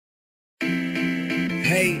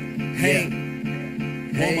Hey, hey,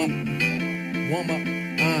 warm up,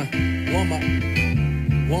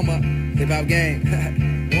 warm up, hip hop gang,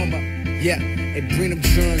 warm up, yeah. Hey, bring them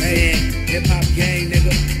drums in, hip hop gang,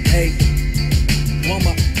 nigga. Hey, warm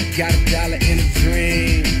up, got $1 in a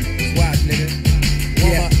dream. Just watch, nigga.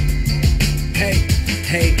 Warm up.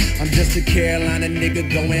 Hey, I'm just a Carolina nigga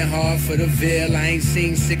going hard for the Ville. I ain't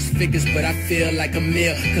seen 6 figures, but I feel like a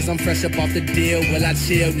meal. Cause I'm fresh up off the deal, well I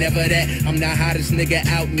chill, never that. I'm the hottest nigga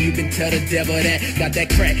out and you can tell the devil that. Got that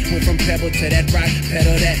crack, went from pebble to that rock,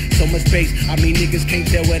 pedal that. So much bass, I mean niggas can't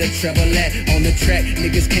tell where the treble at. On the track,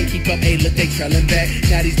 niggas can't keep up, hey look they trailin' back.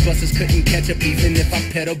 Now these busters couldn't catch up even if I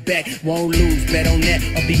pedal back. Won't lose, bet on that,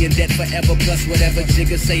 or be in debt forever. Plus whatever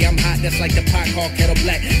jiggas say I'm hot, that's like the pot called Kettle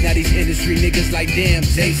Black. Now these industry niggas like damn,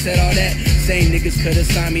 Jay said all that. Same niggas could've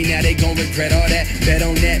signed me, now they gon' regret all that. Bet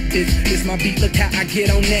on that, bitch, this my beat, look how I get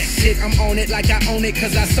on that shit. I'm on it like I own it,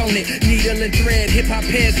 cause I sewn it. Needle and thread, hip-hop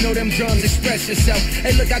heads know them drums, express yourself.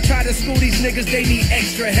 Hey look, I try to school these niggas, they need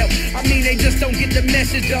extra help. I mean they just don't get the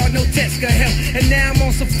message, dawg, no text could help. And now I'm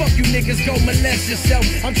on some fuck you niggas, go molest yourself.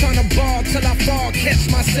 I'm tryna ball till I fall, catch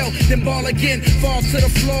myself, then ball again, fall to the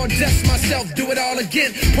floor, dust myself, do it all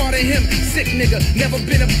again. Part of him, sick nigga, never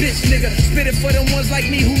been a bitch nigga. Spit it for them ones like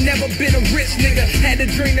me who never been a rich nigga. Had a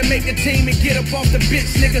dream to make a team and get up off the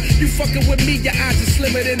bench, nigga. You fucking with me, your eyes are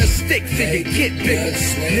slimmer than a stick figure. Get bigger,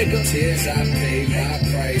 nigga. Tears, I paid my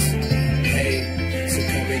price. Hey, so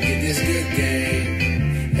come and get this good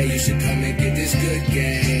game. Hey, you should come and get this good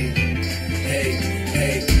game. Hey,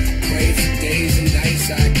 pray for days and nights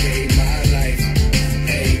I gave my life.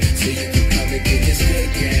 Hey, so you can come and get this good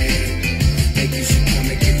game. Hey, you should come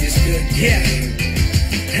and get this good game.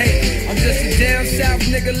 Hey, I'm just a down south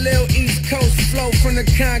nigga, Lil East Coast flow. From the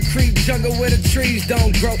concrete jungle where the trees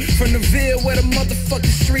don't grow. From the Ville where the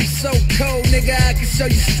motherfucking streets so cold. Nigga, I can show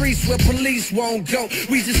you streets where police won't go.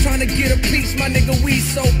 We just tryna get a piece, my nigga, we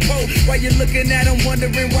so cold. While you looking at him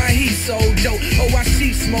wondering why he so dope. Or why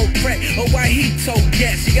she smoke crack, or why he tote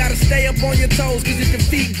gas. You gotta stay up on your toes, cause if your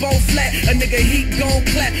feet both flat, a nigga heat gon'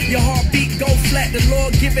 clap, your heartbeat go flat. The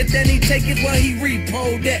Lord give it, then he take it, well he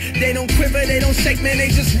repo that. They don't quiver, they don't shake, man, they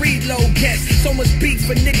just reload gas. So much beef,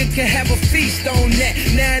 a nigga can have a feast on that.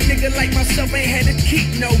 Now a nigga like myself ain't had to keep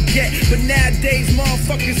no get. But nowadays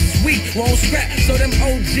motherfuckers is weak, won't scrap. So them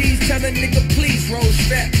OGs tell a nigga please roll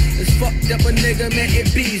strap. It's fucked up a nigga, man,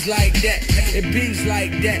 it bees like that. It bees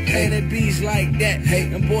like that, and it bees like that. Hey,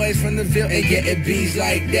 them boys from the Ville, and yeah, it bees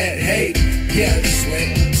like that. Hey, yeah,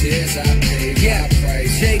 Sweat, tears, I paid my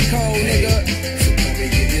price. J. Cole, nigga. So come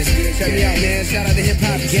and get this good Check game. me out, man. Shout out to Hip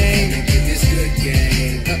Hop Gang. Get this good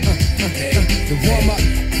game. The warm up.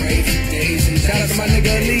 Pray for days and Shout out to my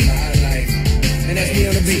nigga Ali. And that's me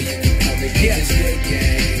on the beat. Yeah.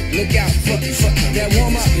 Look out, fuck that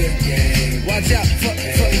warm up. Watch out, fuck